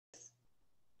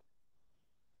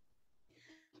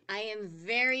I am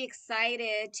very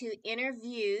excited to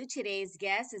interview today's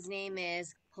guest. His name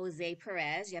is Jose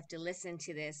Perez. You have to listen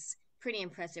to this pretty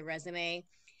impressive resume.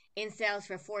 In sales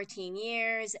for 14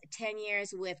 years, 10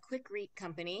 years with Quick Read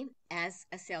Company as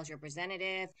a sales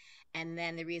representative. And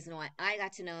then the reason why I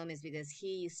got to know him is because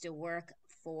he used to work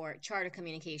for Charter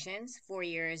Communications, 4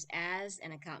 years as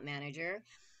an account manager.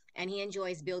 And he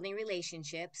enjoys building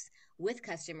relationships with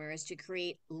customers to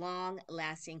create long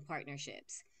lasting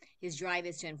partnerships. His drive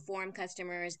is to inform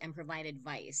customers and provide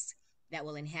advice that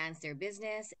will enhance their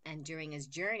business. And during his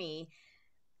journey,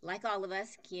 like all of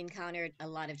us, he encountered a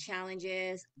lot of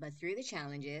challenges, but through the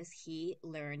challenges, he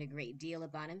learned a great deal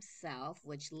about himself,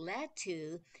 which led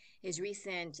to his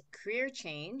recent career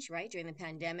change, right? During the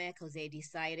pandemic, Jose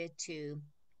decided to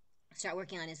start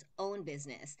working on his own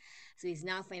business. So he's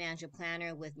now a financial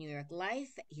planner with New York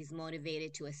Life. He's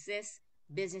motivated to assist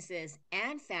businesses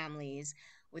and families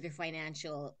with their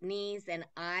financial needs. And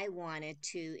I wanted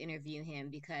to interview him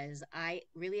because I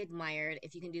really admired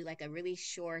if you can do like a really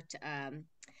short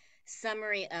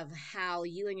summary of how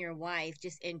you and your wife,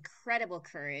 just incredible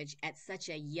courage at such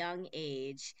a young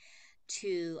age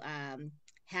to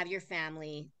have your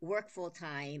family work full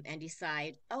time and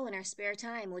decide, oh, in our spare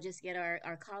time, we'll just get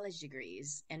our college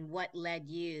degrees. And what led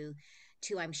you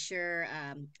to, I'm sure,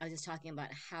 I was just talking about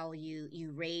how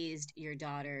you raised your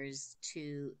daughters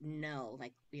to know,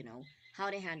 like,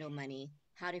 how to handle money,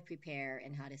 how to prepare,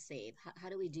 and how to save. How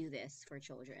do we do this for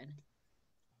children?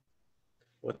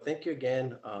 Well, thank you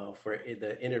again for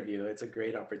the interview. It's a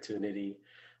great opportunity.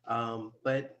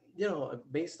 But,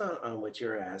 based on what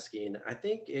you're asking, I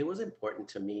think it was important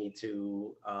to me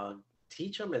to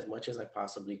teach them as much as I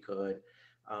possibly could,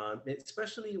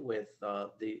 especially with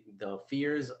the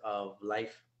fears of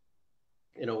life.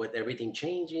 With everything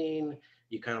changing,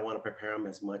 you kind of want to prepare them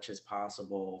as much as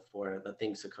possible for the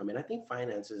things to come in. I think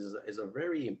finance is a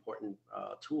very important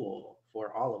tool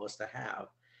for all of us to have.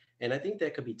 And I think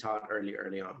that could be taught early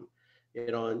on.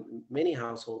 And many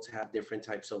households have different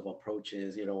types of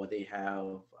approaches, where they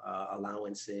have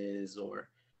allowances or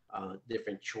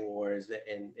different chores,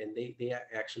 and they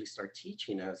actually start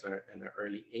teaching us at an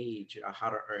early age how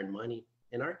to earn money.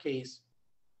 In our case,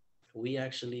 we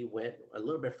actually went a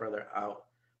little bit further out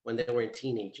when they were in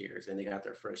teenage years and they got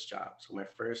their first job. So my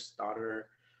first daughter,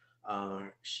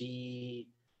 she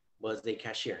was a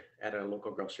cashier at a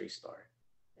local grocery store,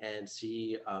 and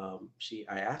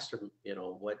I asked her,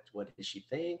 what did she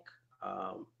think,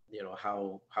 how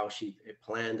she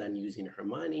planned on using her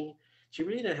money. She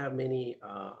really didn't have many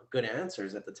good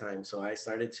answers at the time, so I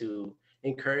started to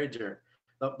encourage her.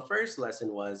 The first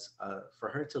lesson was for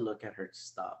her to look at her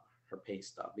stuff, her pay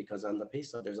stub, because on the pay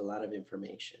stub there's a lot of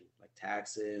information like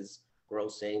taxes,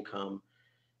 gross income,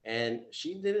 and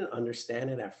she didn't understand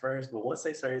it at first. But once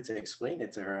I started to explain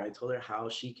it to her, I told her how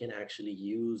she can actually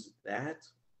use that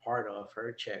part of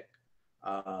her check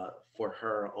for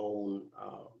her own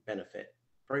benefit.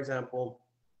 For example,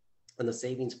 in the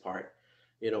savings part,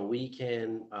 we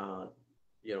can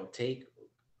take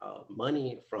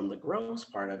money from the gross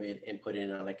part of it and put it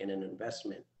in like in an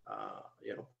investment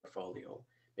portfolio,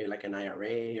 maybe like an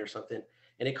IRA or something,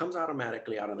 and it comes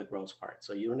automatically out of the gross part,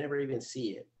 so you'll never even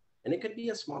see it. And it could be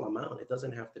a small amount. It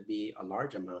doesn't have to be a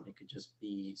large amount. It could just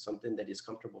be something that is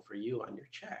comfortable for you on your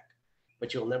check,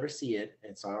 but you'll never see it.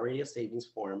 It's already a savings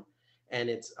form, and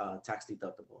it's tax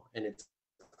deductible, and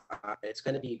it's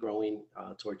going to be growing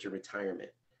towards your retirement.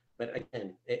 But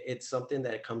again, it's something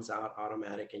that comes out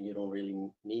automatic, and you don't really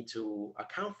need to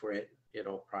account for it,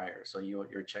 prior. So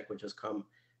your check would just come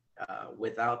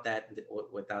without that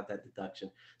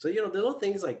deduction. So the little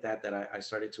things like that I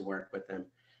started to work with them.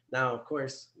 Now, of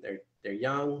course, they're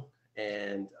young,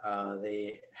 and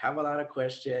they have a lot of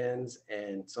questions,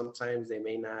 and sometimes they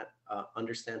may not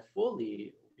understand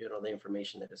fully, the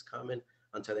information that is coming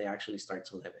until they actually start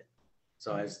to live it.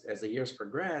 So Mm-hmm. as the years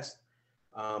progressed,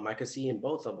 I could see in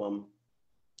both of them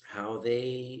how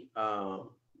they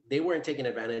weren't taking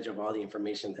advantage of all the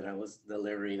information that I was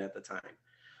delivering at the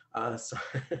time. So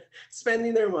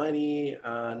spending their money,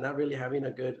 not really having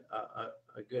a good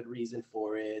reason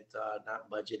for it, not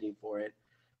budgeting for it.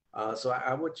 So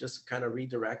I would just kind of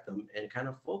redirect them and kind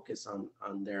of focus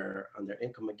on their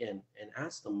income again and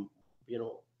ask them, you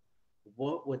know,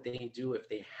 what would they do if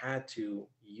they had to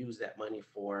use that money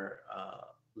for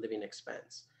living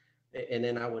expense? And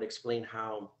then I would explain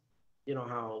how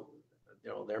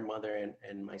their mother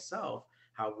and myself,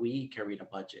 how we carried a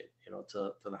budget,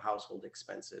 to the household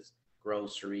expenses,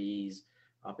 groceries,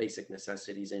 basic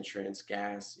necessities, insurance,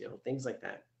 gas, things like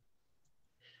that.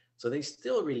 So they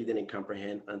still really didn't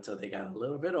comprehend until they got a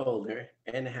little bit older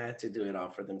and had to do it all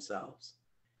for themselves.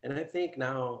 And I think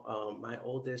now my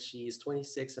oldest, she's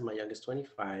 26 and my youngest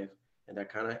 25, and they're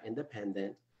kind of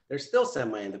independent. They're still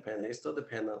semi-independent. They still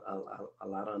depend a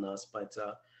lot on us,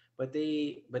 but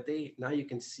they now you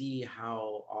can see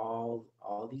how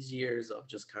all these years of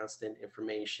just constant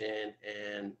information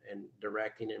and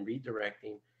directing and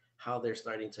redirecting, how they're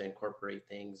starting to incorporate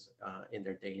things in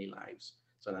their daily lives.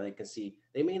 So now they can see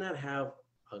they may not have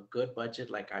a good budget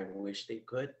like I wish they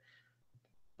could,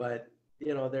 but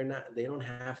they don't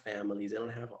have families, they don't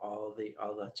have all the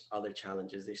other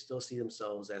challenges. They still see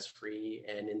themselves as free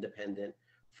and independent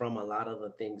from a lot of the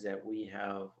things that we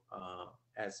have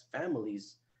as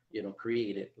families,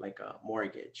 created, like a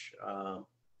mortgage,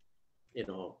 you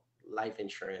know life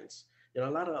insurance, a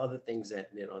lot of other things that,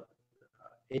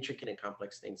 intricate and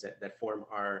complex things that form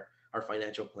our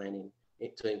financial planning,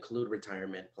 to include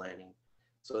retirement planning.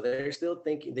 So they're still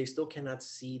thinking, they still cannot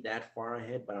see that far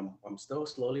ahead, but I'm still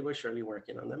slowly but surely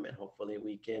working on them, and hopefully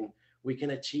we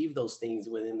can achieve those things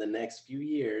within the next few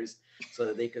years, so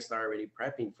that they can start already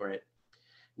prepping for it.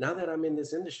 Now that I'm in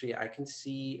this industry, I can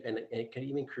see and can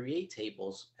even create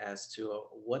tables as to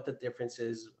what the difference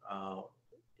is,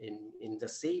 in the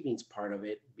savings part of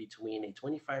it, between a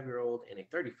 25-year-old and a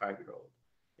 35-year-old,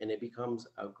 and it becomes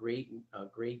a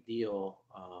great deal,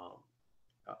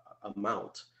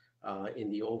 amount, in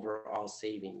the overall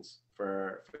savings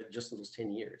for just those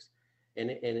 10 years. And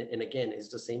again, it's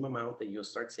the same amount that you'll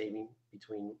start saving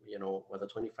between, with a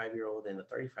 25-year-old and a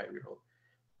 35-year-old,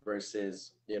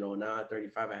 versus, now at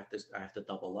 35, I have to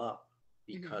double up,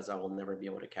 Hmm. because I will never be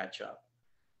able to catch up.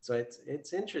 So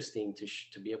it's interesting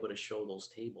to be able to show those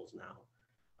tables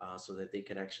now, so that they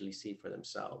can actually see for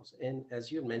themselves. And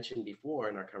as you had mentioned before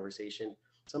in our conversation,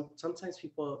 sometimes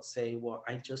people say, well,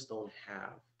 I just don't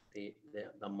have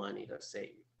the money to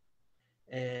save.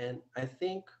 And I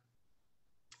think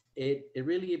it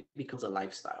really becomes a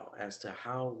lifestyle as to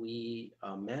how we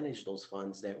manage those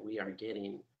funds that we are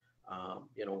getting,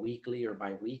 weekly or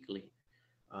bi-weekly.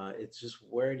 It's just,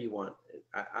 where do you want?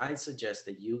 I suggest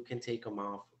that you can take them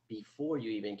off before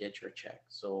you even get your check.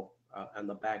 So, on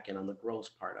the back end, on the gross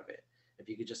part of it, if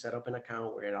you could just set up an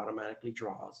account where it automatically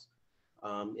draws,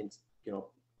 and you know,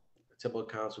 typical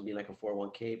accounts would be like a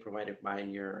 401k provided by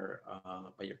your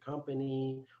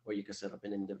company, or you could set up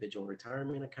an individual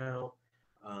retirement account.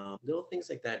 Little things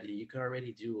like that you could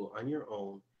already do on your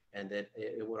own, and that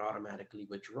it would automatically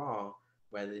withdraw,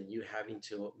 rather than you having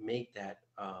to make that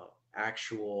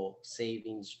actual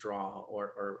savings draw,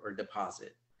 or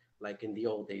deposit, like in the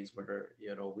old days, where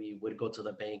we would go to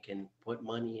the bank and put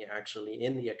money actually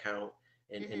in the account,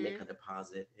 and make Hmm. a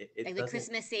deposit. It, Like it the doesn't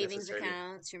Christmas savings necessarily.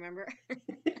 accounts, remember?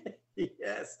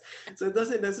 Yes. So it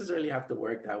doesn't necessarily have to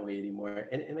work that way anymore.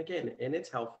 And again, and it's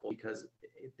helpful because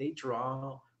they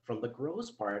draw from the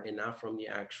gross part and not from the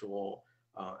actual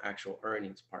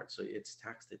earnings part. So it's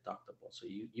tax deductible. So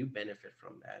you benefit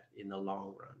from that in the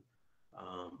long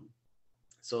run.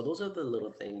 So those are the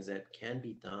little things that can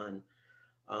be done.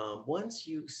 Once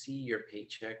you see your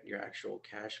paycheck, your actual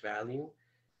cash value,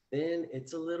 then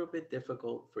it's a little bit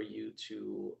difficult for you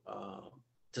to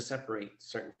separate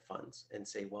certain funds and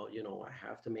say, well, I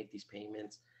have to make these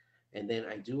payments, and then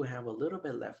I do have a little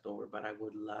bit left over, but I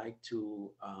would like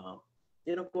to,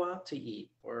 go out to eat,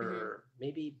 Hmm. or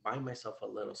maybe buy myself a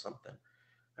little something.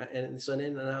 And so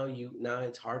then now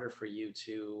it's harder for you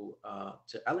to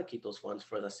allocate those funds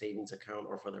for the savings account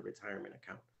or for the retirement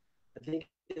account. I think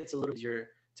it's a little bit easier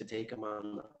to take them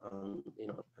on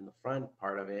the front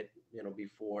part of it,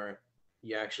 before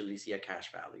you actually see a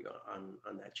cash value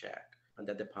on that check, on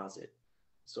that deposit.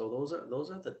 So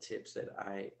those are the tips that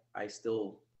I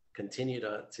still continue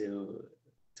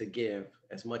to give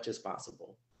as much as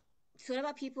possible. So what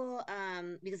about people?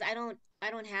 Because I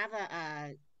don't have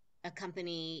a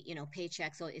company,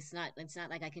 paycheck, so it's not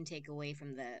like I can take away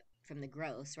from the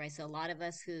gross, right? So a lot of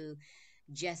us who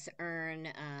just earn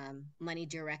money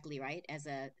directly, right, as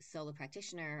a solo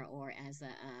practitioner or as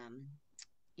a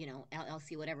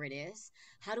LLC, whatever it is.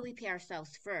 How do we pay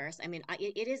ourselves first? I mean,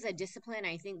 it is a discipline.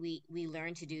 I think we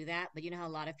learn to do that, but you know how a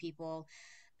lot of people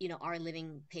are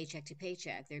living paycheck to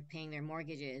paycheck. They're paying their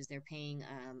mortgages, they're paying,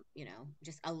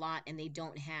 just a lot, and they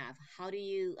don't have. How do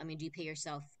you, I mean, do you pay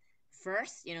yourself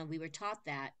first? We were taught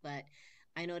that, but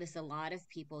I notice a lot of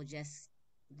people just,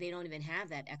 they don't even have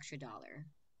that extra dollar.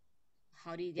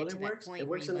 How do you Well, get it to that works. It point where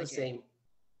works you in the budget? same.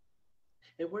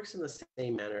 It works in the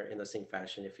same manner, in the same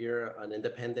fashion. If you're an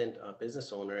independent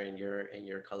business owner, and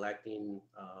you're collecting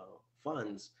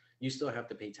funds, you still have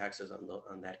to pay taxes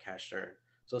on that cash earned.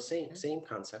 So same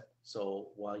concept. So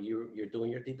while you're doing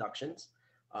your deductions,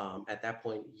 at that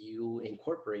point you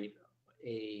incorporate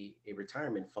a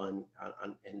retirement fund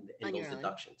in On those your own.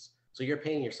 deductions. So you're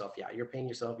paying yourself. Yeah, you're paying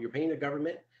yourself. You're paying the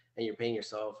government, and you're paying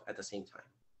yourself at the same time.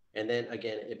 And then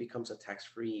again, it becomes a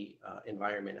tax-free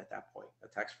environment at that point, a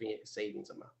tax-free savings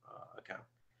account.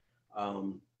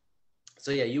 Um,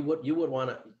 so yeah, you would want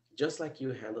to, just like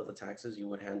you handle the taxes, you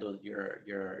would handle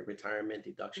your retirement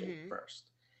deduction Mm-hmm. first,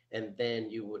 and then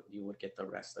you would get the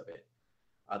rest of it.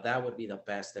 That would be the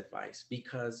best advice,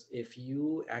 because if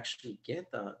you actually get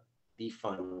the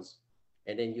funds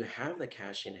and then you have the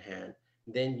cash in hand,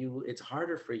 then it's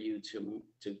harder for you to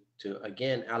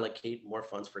again allocate more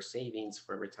funds for savings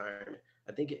for retirement.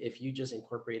 I think if you just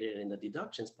incorporate it in the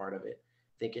deductions part of it,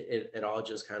 I think it all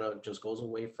just kind of just goes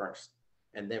away first,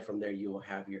 and then from there you will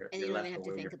have your And you your don't even have to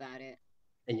leftover think your, about it.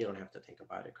 and you don't have to think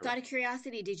about it. So out of Correct.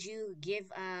 curiosity, did you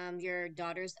give your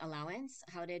daughters allowance?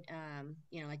 How did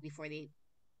like before they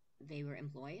were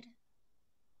employed?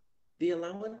 The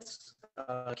allowance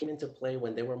came into play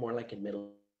when they were more like in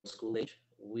middle school age.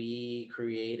 We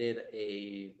created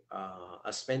a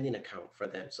spending account for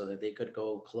them so that they could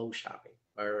go clothes shopping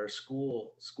or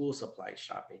school supply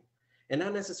shopping, and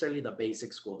not necessarily the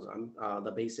basic schools.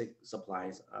 The basic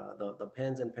supplies, the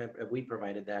pens and pen. We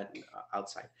provided that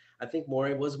outside. I think more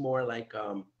it was more like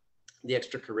the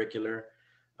extracurricular.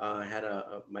 I had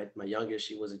my youngest.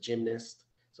 She was a gymnast,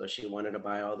 so she wanted to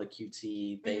buy all the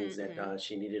cutesy things Mm-hmm, that mm-hmm.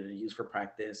 she needed to use for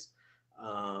practice.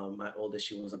 My oldest,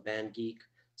 she was a band geek,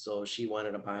 so she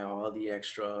wanted to buy all the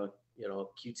extra,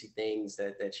 cutesy things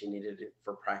that she needed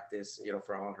for practice,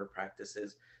 for all her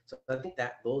practices. So I think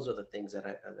that those are the things that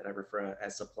I refer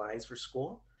as supplies for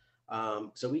school.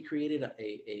 So we created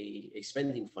a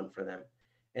spending fund for them,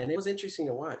 and it was interesting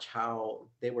to watch how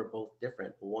they were both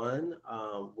different. One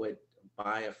would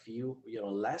buy a few,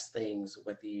 less things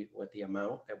with the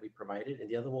amount that we provided, and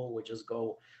the other one would just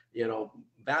go,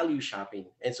 value shopping,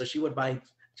 and so she would buy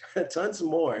tons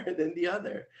more than the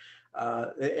other.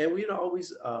 And we'd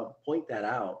always point that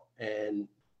out and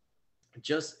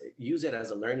just use it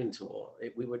as a learning tool.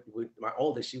 My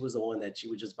oldest, she was the one that she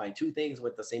would just buy two things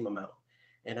with the same amount,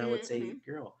 and I would Mm-hmm, mm-hmm. say,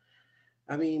 girl,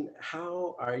 I mean,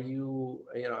 how are you,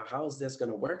 how is this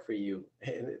going to work for you?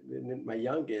 And my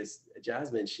youngest,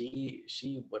 Jasmine,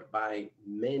 she would buy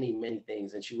many, many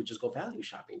things, and she would just go value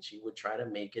shopping. She would try to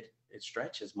make it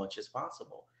stretch as much as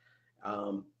possible.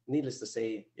 Needless to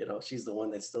say, she's the one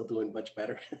that's still doing much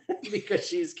better because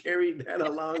she's carried that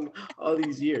along all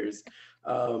these years.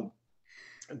 Um,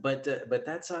 but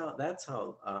that's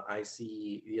how I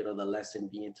see, the lesson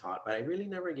being taught. But I really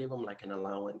never gave them like an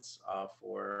allowance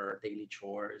for daily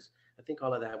chores. I think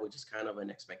all of that was just kind of an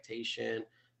expectation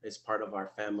as part of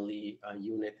our family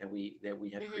unit that we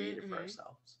had created Mm-hmm, for mm-hmm.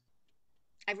 ourselves.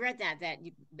 I've read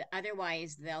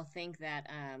otherwise they'll think that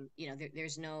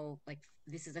there's no like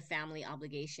this is a family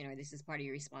obligation or this is part of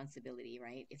your responsibility,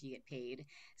 right? If you get paid.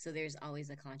 So there's always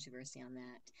a controversy on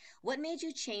that. What made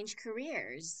you change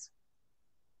careers?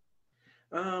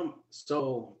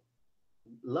 So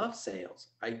love sales.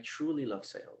 I truly love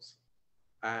sales.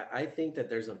 I think that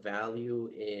there's a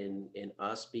value in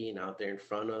us being out there in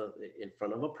front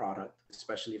of a product,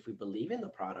 especially if we believe in the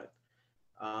product,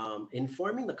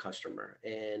 informing the customer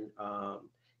and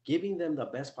giving them the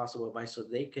best possible advice so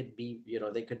they could be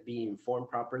informed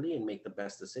properly and make the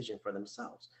best decision for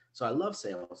themselves. So I love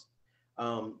sales.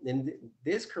 In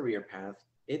this career path,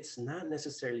 it's not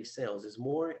necessarily sales; it's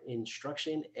more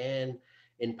instruction and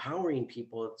empowering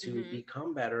people to Mm-hmm.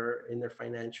 become better in their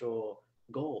financial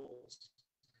goals,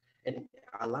 and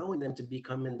allowing them to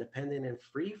become independent and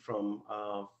free from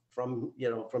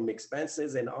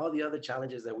expenses and all the other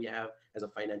challenges that we have as a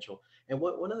financial. And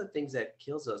one of the things that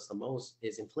kills us the most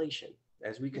is inflation.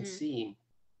 As we can Mm-hmm. see,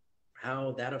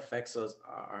 how that affects us,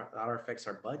 how it affects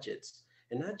our budgets,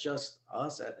 and not just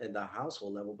us at the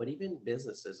household level, but even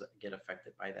businesses get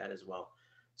affected by that as well.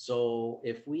 So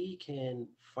if we can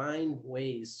find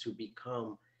ways to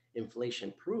become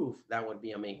inflation proof, that would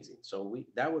be amazing. So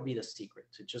that would be the secret,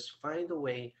 to just find a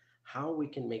way how we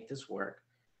can make this work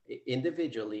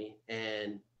individually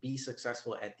and be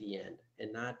successful at the end,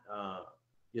 and not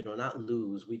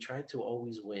lose. We try to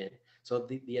always win. So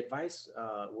the advice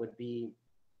would be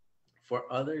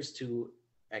for others to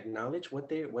acknowledge what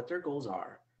their goals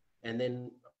are, and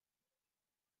then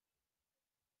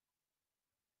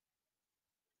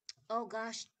Oh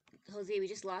gosh, Jose, we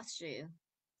just lost you.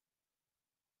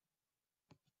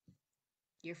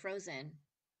 You're frozen.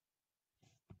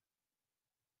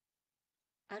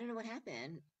 I don't know what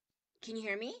happened. Can you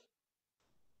hear me?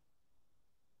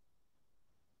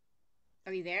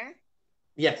 Are you there?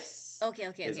 yes, Okay,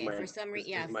 okay, is okay. my For some is,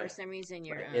 reason, is yeah, my for some reason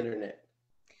my you're internet.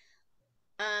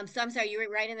 so I'm sorry, you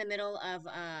were right in the middle of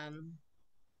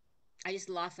I just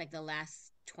lost like the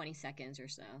last 20 seconds or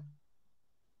so.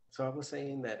 So I was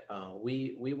saying that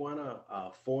we want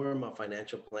to form a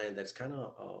financial plan that's kind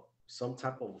of some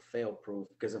type of fail proof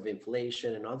because of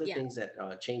inflation and other Yeah. things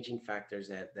that changing factors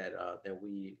that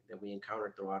we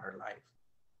encounter throughout our life.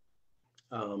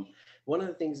 Um, One of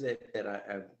the things that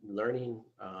I'm learning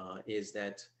is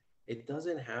that it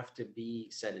doesn't have to be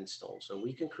set in stone. So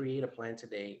we can create a plan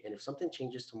today, and if something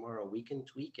changes tomorrow, we can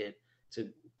tweak it to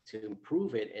to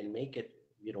improve it and make it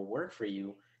work for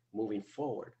you moving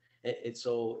forward.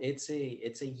 So it's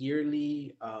a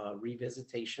yearly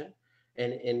revisitation,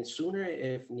 and sooner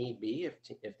if need be,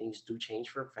 if things do change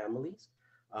for families,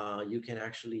 you can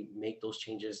actually make those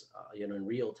changes in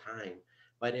real time.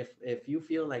 But if you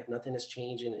feel like nothing has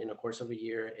changed in the course of a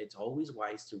year, it's always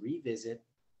wise to revisit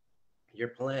your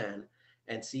plan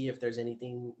and see if there's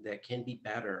anything that can be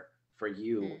better for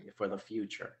you Mm. for the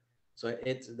future. So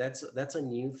that's a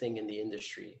new thing in the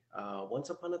industry. Once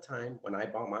upon a time, when I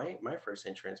bought my first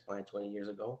insurance plan 20 years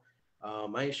ago,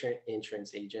 my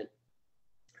insurance agent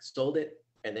sold it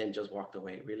and then just walked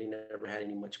away. Really never had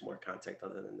any much more contact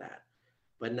other than that.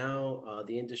 But now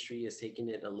the industry is taking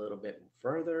it a little bit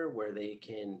further where they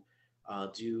can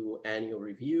do annual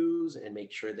reviews and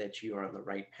make sure that you are on the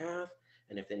right path.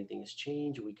 And if anything has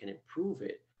changed, we can improve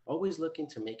it. Always looking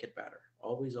to make it better.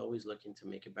 Always looking to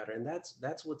make it better. And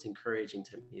that's what's encouraging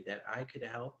to me, that I could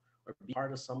help or be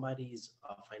part of somebody's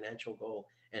financial goal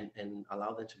and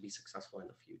allow them to be successful in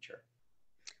the future.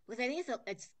 Because I think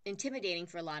it's intimidating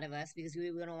for a lot of us because we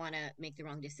don't want to make the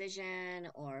wrong decision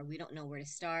or we don't know where to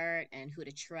start and who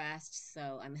to trust.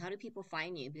 So, how do people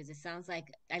find you? Because it sounds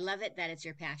like I love it that it's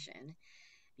your passion,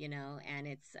 and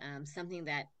it's something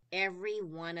that every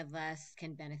one of us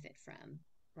can benefit from,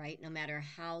 right? No matter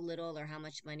how little or how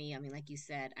much money. I mean, like you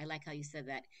said, I like how you said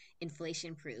that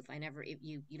inflation proof. I never, if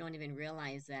you don't even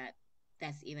realize that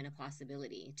that's even a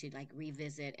possibility to like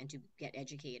revisit and to get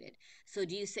educated. So,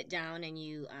 do you sit down and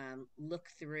you look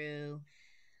through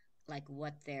like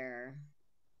what their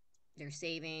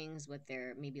savings, what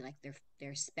their maybe like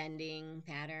their spending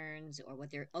patterns, or what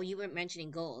their oh you were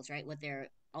mentioning goals, right? What their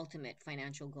ultimate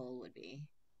financial goal would be.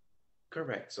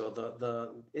 Correct. So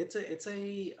the it's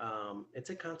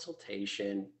a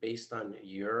consultation based on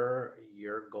your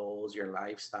goals, your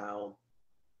lifestyle,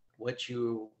 what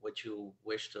you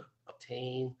wish to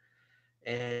obtain,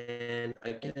 and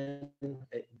again,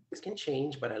 things can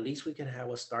change, but at least we can have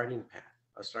a starting path,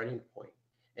 a starting point,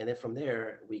 and then from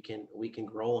there we can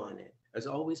grow on it. It's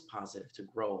always positive to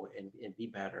grow and be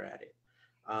better at it.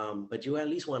 But you at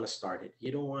least want to start it.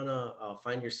 You don't want to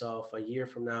find yourself a year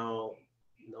from now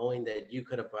knowing that you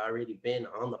could have already been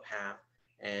on the path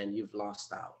and you've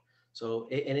lost out. So,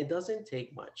 and it doesn't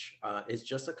take much. It's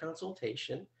just a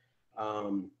consultation.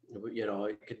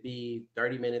 It could be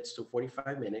 30 minutes to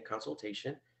 45-minute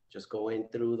consultation, just going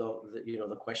through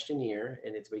the questionnaire,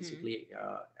 and it's Hmm. basically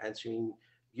answering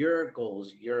your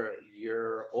goals,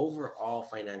 your overall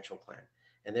financial plan.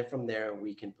 And then from there,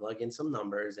 we can plug in some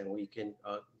numbers and we can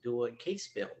do a case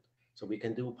build. So we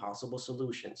can do possible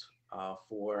solutions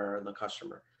for the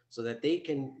customer so that they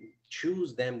can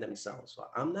choose them themselves. So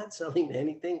I'm not selling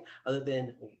anything other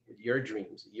than your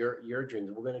dreams, your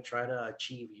dreams. We're going to try to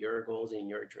achieve your goals and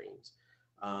your dreams.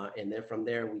 And then from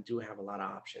there, we do have a lot of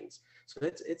options. So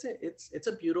it's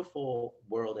a beautiful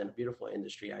world and a beautiful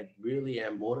industry. I really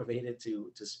am motivated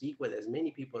to speak with as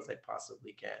many people as I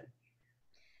possibly can.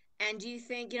 And do you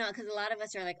think, because a lot of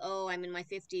us are like, oh, I'm in my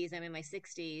 50s, I'm in my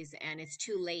 60s, and it's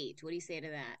too late. What do you say to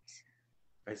that?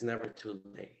 It's never too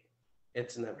late.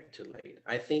 It's never too late.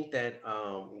 I think that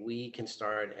we can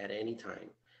start at any time.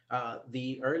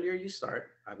 The earlier you start,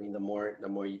 I mean, the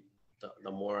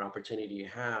more opportunity you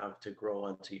have to grow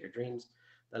onto your dreams.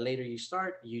 The later you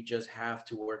start, you just have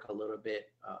to work a little bit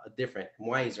different,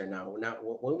 wiser now. Now,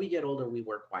 when we get older, we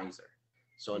work wiser.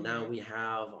 So now Mm-hmm. we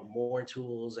have more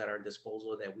tools at our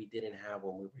disposal that we didn't have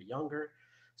when we were younger.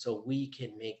 So we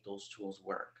can make those tools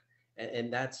work,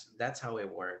 and that's how it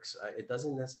works. It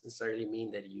doesn't necessarily mean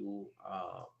that you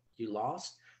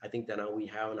lost. I think that now we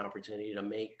have an opportunity to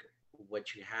make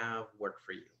what you have work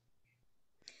for you.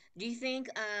 Do you think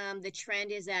the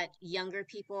trend is that younger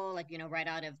people, like, right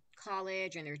out of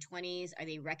college or in their 20s, are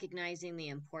they recognizing the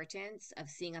importance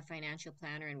of seeing a financial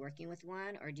planner and working with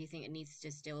one? Or do you think it needs to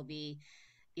still be,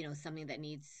 something that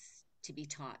needs to be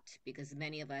taught? Because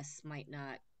many of us might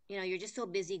not, you're just so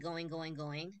busy going, going,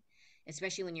 going,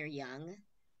 especially when you're young.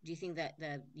 Do you think that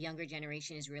the younger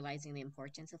generation is realizing the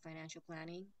importance of financial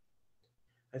planning?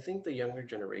 I think the younger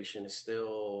generation is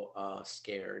still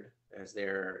scared as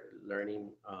they're learning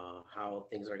how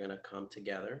things are going to come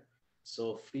together.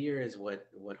 So fear is what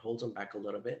holds them back a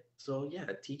little bit. So yeah,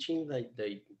 teaching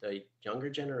the younger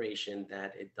generation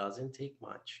that it doesn't take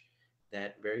much.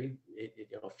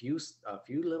 a few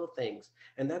little things.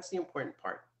 And that's the important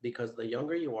part, because the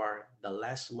younger you are, the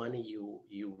less money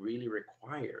you really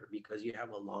require, because you have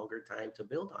a longer time to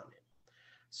build on it.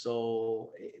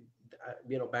 So,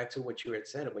 back to what you had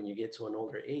said, when you get to an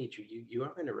older age, you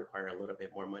are going to require a little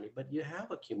bit more money, but you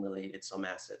have accumulated some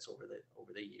assets over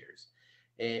the years.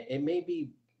 And it may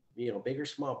be, big or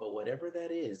small, but whatever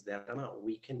that is, that amount,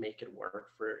 we can make it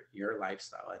work for your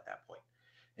lifestyle at that point.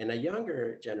 And a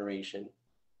younger generation,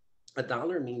 a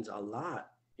dollar means a lot,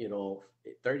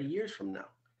 30 years from now.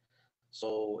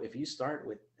 So if you start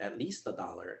with at least a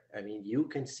dollar, I mean, you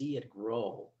can see it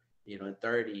grow, in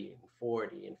 30 and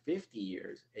 40 and 50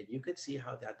 years, and you could see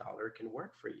how that dollar can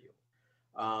work for you.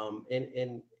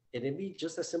 And it'd be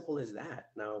just as simple as that.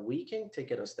 Now we can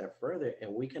take it a step further,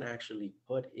 and we can actually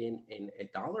put in a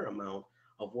dollar amount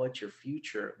of what you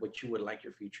would like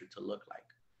your future to look like,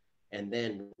 and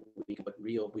then we can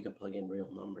plug in real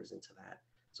numbers into that.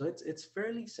 So it's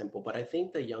fairly simple, but I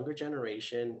think the younger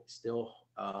generation still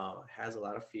has a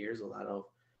lot of fears, a lot of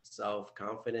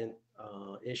self-confident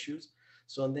issues.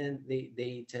 So then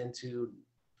they tend to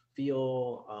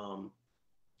feel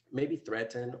maybe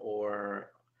threatened,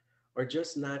 or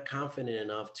just not confident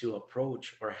enough to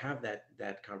approach or have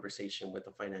that conversation with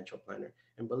a financial planner.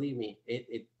 And believe me,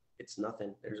 it's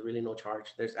nothing. There's really no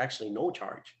charge. There's actually no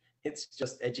charge. It's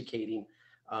just educating,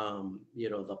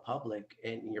 the public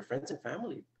and your friends and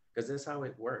family, because that's how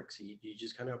it works. You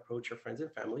just kind of approach your friends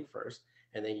and family first,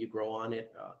 and then you grow on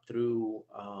it through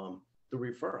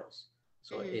referrals.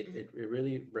 So Mm-hmm. it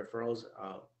really, referrals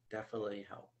definitely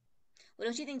help. Well,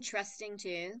 don't you think trusting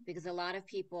too? Because a lot of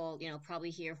people,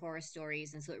 probably hear horror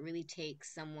stories, and so it really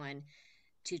takes someone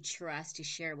to trust to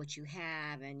share what you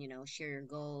have, and share your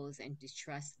goals, and to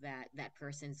trust that that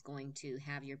person's going to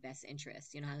have your best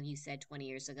interest. How you said 20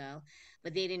 years ago,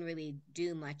 but they didn't really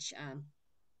do much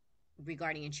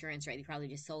regarding insurance, right? They probably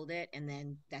just sold it, and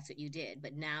then that's what you did.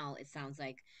 But now it sounds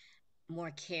like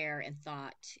more care and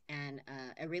thought, and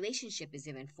a relationship is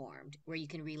even formed where you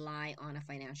can rely on a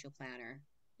financial planner.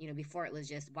 Before it was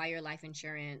just buy your life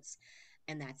insurance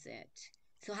and that's it.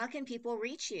 So how can people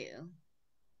reach you?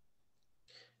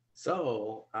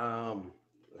 So,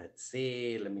 let's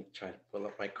see. Let me try to pull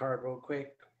up my card real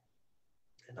quick,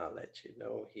 and I'll let you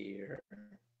know here.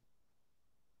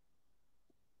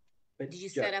 But Did you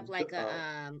yeah, set up like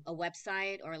a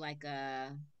website, or like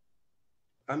a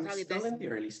I'm probably still best in the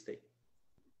early stage.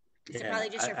 is it Yeah, probably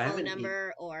just your I phone haven't.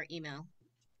 number or email?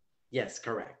 Yes,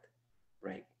 correct.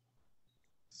 Right.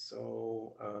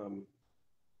 So,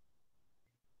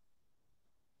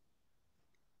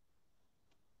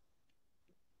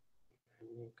 let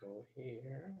me go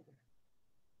here.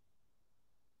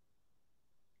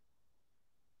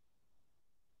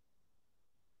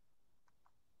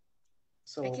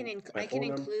 So, my I can phone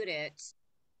number. include it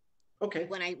Okay.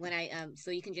 when I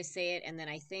so you can just say it, and then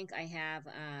I think I have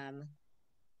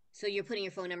so you're putting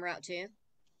your phone number out too?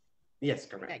 Yes, Is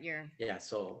correct. that your Yeah.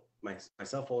 So my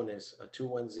cell phone is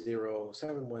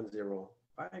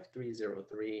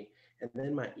 210-710-5303, and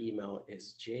then my email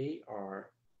is jrperez,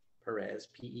 Perez,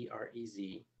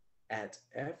 at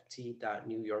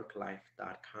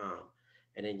ft.newyorklife.com.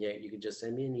 And then, yeah, you can just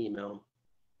send me an email.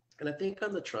 And I think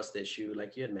on the trust issue,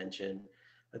 like you had mentioned,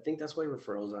 I think that's why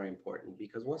referrals are important,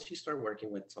 because once you start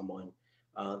working with someone,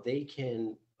 they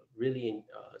can really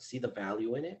see the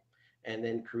value in it, and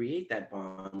then create that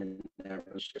bond and that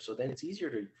relationship. So then it's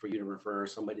easier for you to refer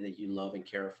somebody that you love and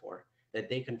care for, that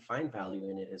they can find value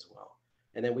in it as well.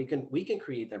 And then we can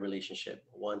create that relationship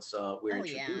once we're oh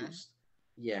yeah. introduced.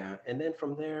 Yeah, and then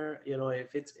from there,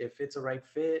 if it's a right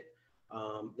fit,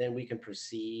 then we can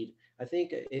proceed. I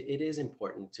think it is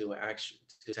important to actually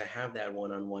to have that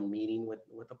one-on-one meeting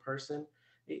with a person.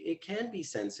 It can be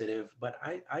sensitive, but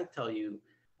I tell you,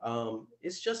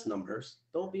 it's just numbers.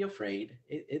 Don't be afraid.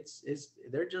 It's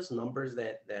they're just numbers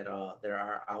that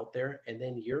are out there, and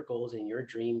then your goals and your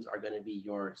dreams are going to be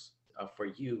yours, for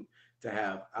you to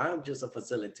have. I'm just a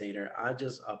facilitator. I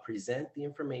just present the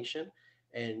information,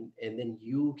 and then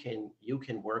you can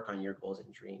work on your goals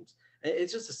and dreams.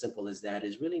 It's just as simple as that.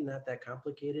 It's really not that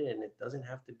complicated, and it doesn't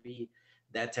have to be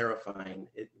that terrifying.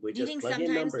 We Do you just think plug in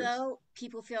sometimes numbers. though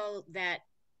people feel that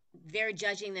they're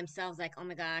judging themselves, like, oh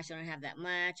my gosh, I don't have that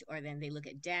much, or then they look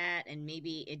at debt, and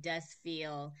maybe it does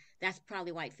feel that's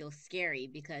probably why it feels scary,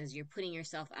 because you're putting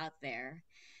yourself out there,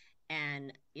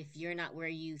 and if you're not where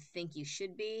you think you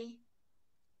should be,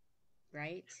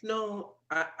 right? No,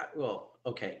 well,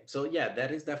 okay. So yeah,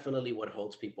 that is definitely what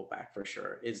holds people back for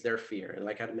sure. Is their fear. And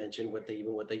like I mentioned,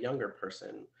 even with the younger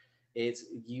person, it's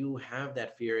you have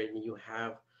that fear, and you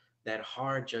have that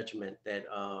hard judgment that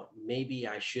maybe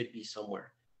I should be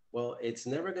somewhere. Well, it's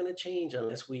never going to change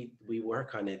unless we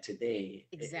work on it today.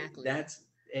 Exactly. That's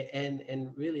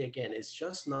and really again, it's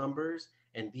just numbers,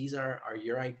 and these are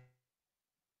your ideas.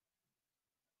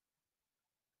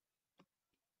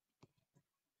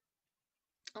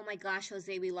 Oh my gosh,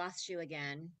 Jose, we lost you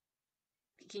again.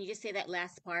 Can you just say that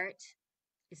last part?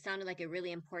 It sounded like a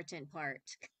really important part.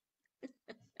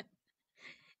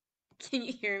 Can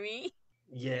you hear me?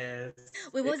 Yes,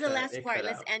 Wait, it what was the cut last it cut part? out.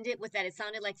 Let's end it with that. It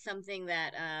sounded like something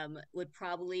that would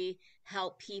probably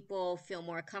help people feel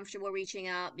more comfortable reaching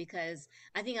out because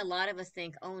I think a lot of us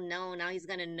think, oh no, now he's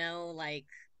gonna know, like,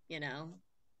 you know,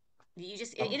 you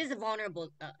just it Um, is a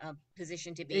vulnerable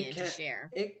position to be it in to can share.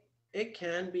 it it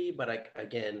can be, but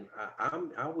again,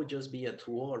 I would just be a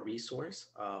tool, a resource,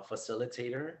 a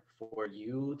facilitator for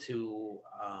you to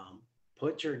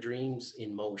put your dreams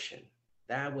in motion.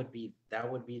 That would be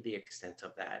the extent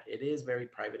of that. It is very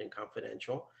private and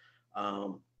confidential.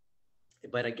 Um,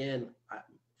 but again,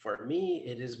 for me,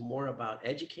 it is more about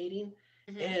educating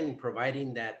Hmm. and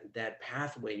providing that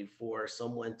pathway for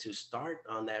someone to start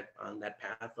on that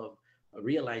path of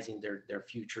realizing their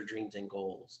future dreams and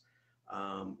goals.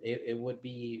 It would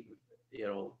be,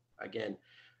 again,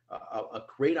 a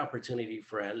great opportunity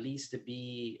for at least to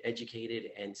be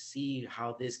educated and see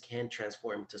how this can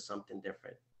transform to something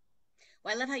different.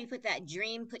 Well, I love how you put that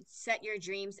dream, put set your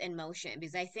dreams in motion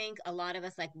because I think a lot of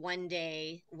us like one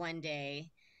day,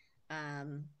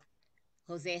 um,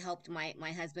 Jose helped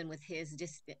my husband with his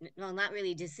well, not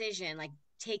really decision, like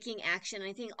taking action. And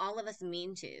I think all of us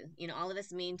mean to, all of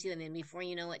us mean to, and then before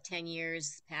you know it, 10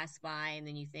 years pass by, and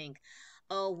then you think,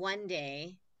 oh, one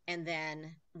day, and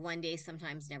then one day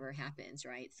sometimes never happens,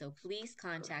 right? So please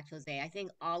Correct. contact Jose. I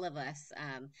think all of us,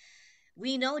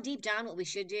 we know deep down what we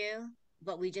should do,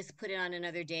 but we just put it on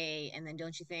another day, and then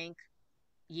don't you think?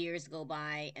 Years go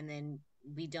by and then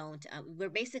we don't we're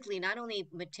basically not only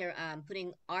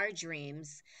putting our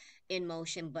dreams in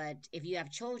motion, but if you have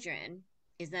children,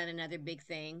 is that another big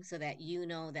thing so that you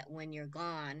know that when you're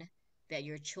gone that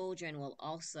your children will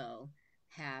also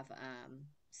have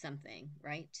something,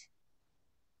 right?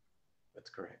 That's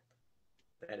correct.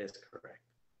 That is correct.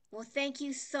 Well, thank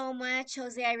you so much,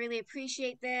 Jose. I really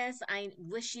appreciate this. I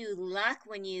wish you luck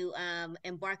when you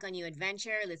embark on your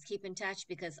adventure. Let's keep in touch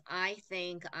because I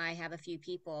think I have a few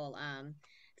people,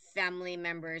 family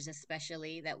members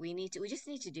especially, that we just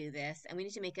need to do this and we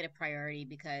need to make it a priority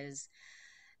because,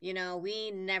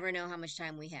 we never know how much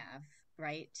time we have,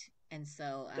 right? And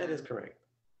so, That is correct.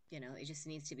 it just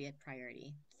needs to be a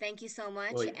priority. Thank you so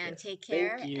much Well, and yes. take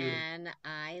Thank care, you. and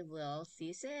I will see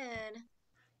you soon.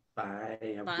 Bye.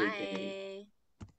 Have a great day. Bye.